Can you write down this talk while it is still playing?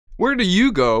Where do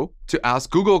you go to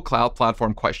ask Google Cloud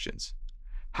Platform questions?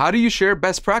 How do you share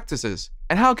best practices?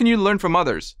 And how can you learn from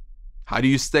others? How do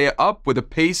you stay up with the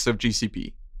pace of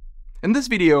GCP? In this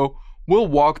video, we'll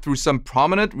walk through some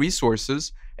prominent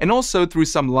resources and also through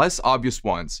some less obvious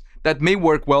ones that may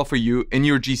work well for you in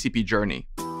your GCP journey.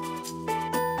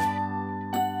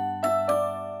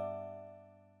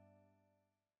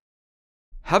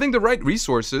 Having the right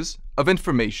resources of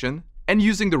information and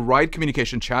using the right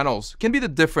communication channels can be the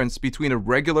difference between a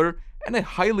regular and a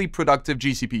highly productive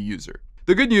GCP user.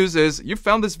 The good news is you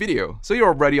found this video, so you're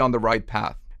already on the right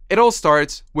path. It all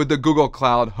starts with the Google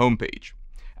Cloud homepage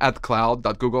at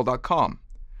cloud.google.com.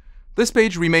 This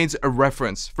page remains a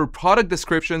reference for product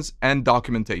descriptions and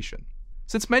documentation.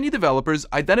 Since many developers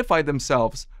identify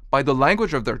themselves by the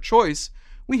language of their choice,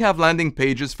 we have landing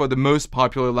pages for the most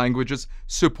popular languages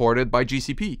supported by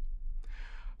GCP,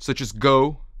 such as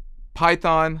Go,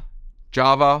 Python,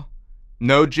 Java,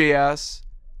 Node.js,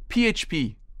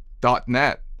 PHP,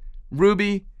 .NET,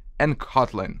 Ruby, and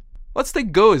Kotlin. Let's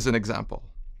take Go as an example.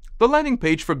 The landing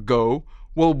page for Go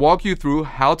will walk you through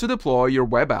how to deploy your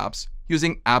web apps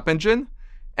using App Engine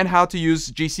and how to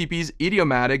use GCP's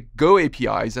idiomatic Go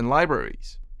APIs and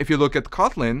libraries. If you look at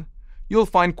Kotlin, you'll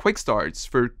find quick starts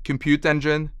for Compute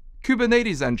Engine,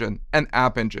 Kubernetes Engine, and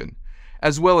App Engine,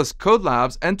 as well as code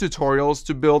labs and tutorials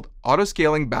to build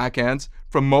auto-scaling backends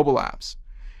from mobile apps,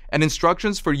 and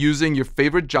instructions for using your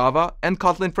favorite Java and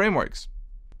Kotlin frameworks.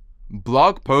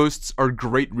 Blog posts are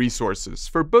great resources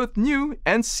for both new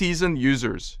and seasoned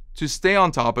users to stay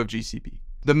on top of GCP.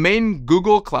 The main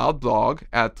Google Cloud blog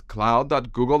at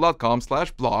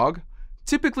cloud.google.com/blog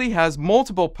typically has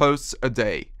multiple posts a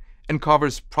day and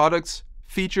covers products,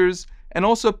 features, and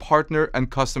also partner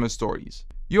and customer stories.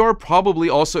 You are probably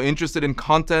also interested in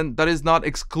content that is not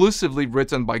exclusively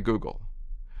written by Google.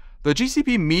 The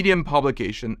GCP Medium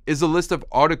publication is a list of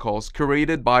articles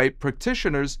curated by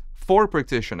practitioners for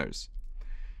practitioners.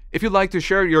 If you'd like to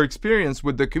share your experience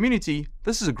with the community,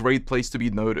 this is a great place to be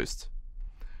noticed.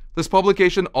 This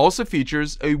publication also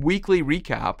features a weekly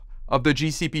recap of the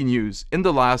GCP news in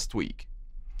the last week.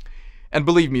 And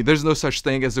believe me, there's no such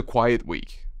thing as a quiet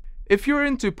week. If you're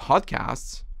into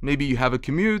podcasts, maybe you have a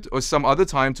commute or some other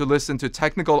time to listen to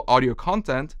technical audio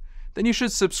content, then you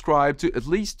should subscribe to at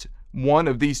least one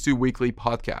of these two weekly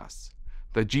podcasts,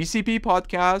 the GCP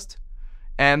podcast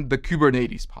and the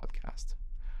Kubernetes podcast.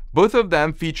 Both of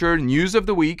them feature news of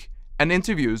the week and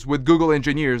interviews with Google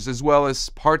engineers as well as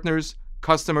partners,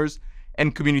 customers,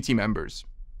 and community members.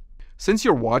 Since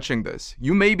you're watching this,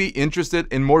 you may be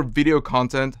interested in more video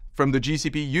content from the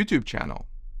GCP YouTube channel.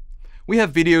 We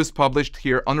have videos published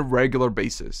here on a regular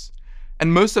basis,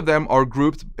 and most of them are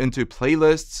grouped into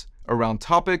playlists around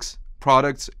topics,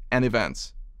 products, and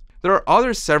events. There are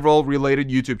other several related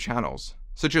YouTube channels,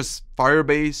 such as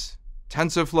Firebase,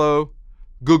 TensorFlow,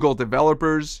 Google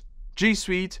Developers, G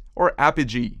Suite, or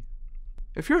Apigee.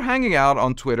 If you're hanging out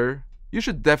on Twitter, you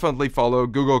should definitely follow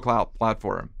Google Cloud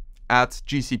Platform at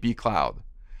GCP Cloud,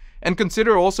 and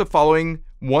consider also following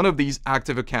one of these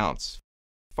active accounts: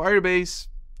 Firebase,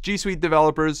 G Suite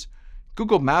Developers,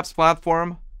 Google Maps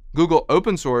Platform, Google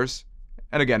Open Source,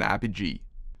 and again Apigee.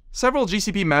 Several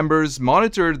GCP members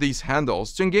monitor these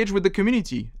handles to engage with the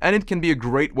community, and it can be a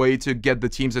great way to get the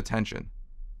team's attention.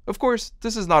 Of course,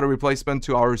 this is not a replacement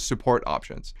to our support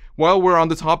options. While we're on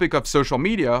the topic of social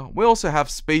media, we also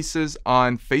have spaces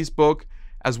on Facebook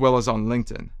as well as on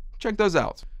LinkedIn. Check those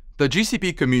out. The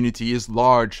GCP community is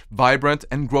large, vibrant,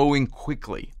 and growing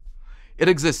quickly. It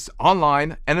exists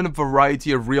online and in a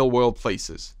variety of real-world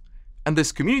places. And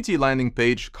this community landing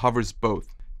page covers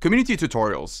both. Community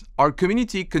tutorials are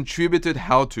community-contributed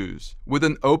how-tos with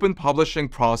an open publishing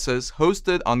process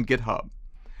hosted on GitHub.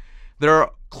 There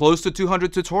are close to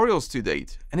 200 tutorials to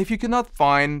date, and if you cannot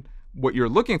find what you're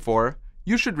looking for,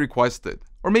 you should request it,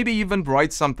 or maybe even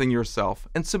write something yourself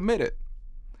and submit it.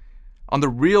 On the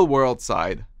real-world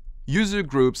side, user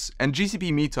groups and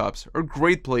GCP meetups are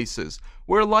great places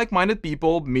where like-minded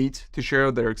people meet to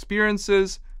share their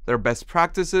experiences, their best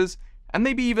practices, and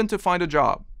maybe even to find a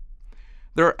job.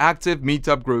 There are active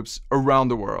meetup groups around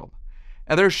the world,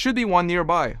 and there should be one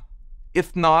nearby.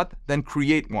 If not, then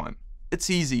create one. It's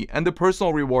easy, and the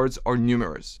personal rewards are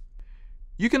numerous.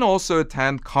 You can also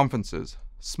attend conferences,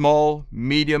 small,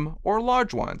 medium, or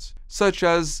large ones, such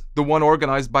as the one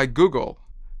organized by Google,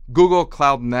 Google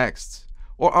Cloud Next,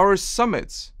 or our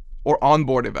summits or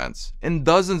onboard events in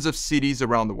dozens of cities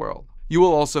around the world. You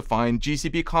will also find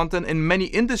GCP content in many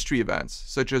industry events,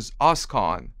 such as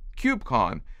OSCON,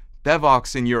 KubeCon,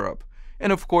 DevOps in Europe,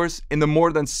 and of course in the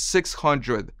more than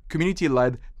 600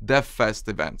 community-led DevFest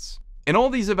events. In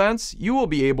all these events, you will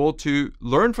be able to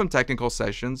learn from technical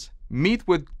sessions, meet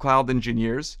with cloud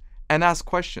engineers, and ask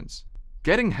questions.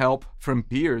 Getting help from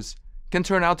peers can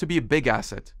turn out to be a big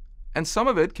asset, and some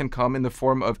of it can come in the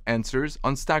form of answers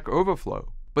on Stack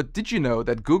Overflow. But did you know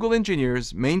that Google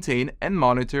engineers maintain and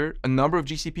monitor a number of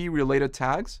GCP-related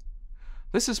tags?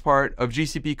 This is part of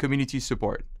GCP community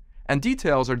support, and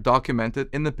details are documented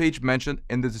in the page mentioned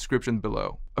in the description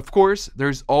below. Of course,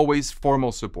 there's always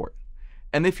formal support.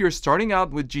 And if you're starting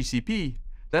out with GCP,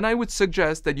 then I would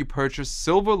suggest that you purchase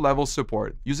silver level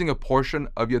support using a portion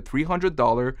of your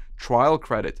 $300 trial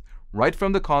credit right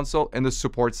from the console in the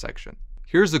support section.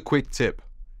 Here's a quick tip.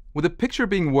 With a picture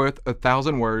being worth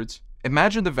 1,000 words,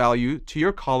 imagine the value to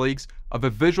your colleagues of a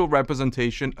visual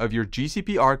representation of your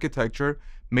GCP architecture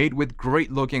made with great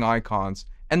looking icons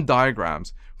and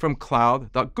diagrams from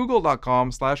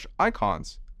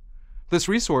cloud.google.com/icons. This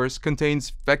resource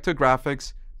contains vector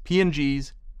graphics,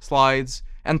 PNGs, slides,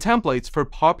 and templates for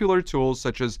popular tools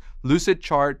such as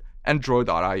Lucidchart and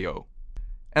Draw.io.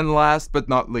 And last but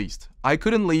not least, I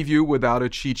couldn't leave you without a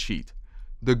cheat sheet.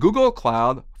 The Google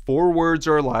Cloud 4 words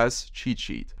or less cheat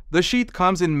sheet. The sheet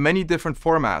comes in many different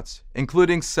formats,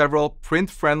 including several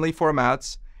print-friendly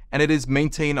formats, and it is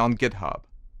maintained on GitHub.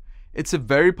 It's a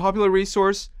very popular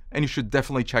resource, and you should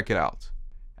definitely check it out.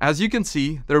 As you can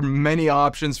see, there are many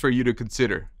options for you to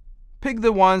consider. Pick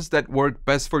the ones that work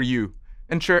best for you,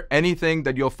 and share anything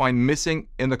that you'll find missing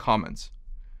in the comments.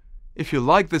 If you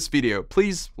like this video,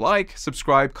 please like,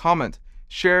 subscribe, comment,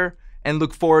 share, and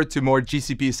look forward to more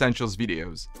GCP Essentials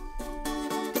videos.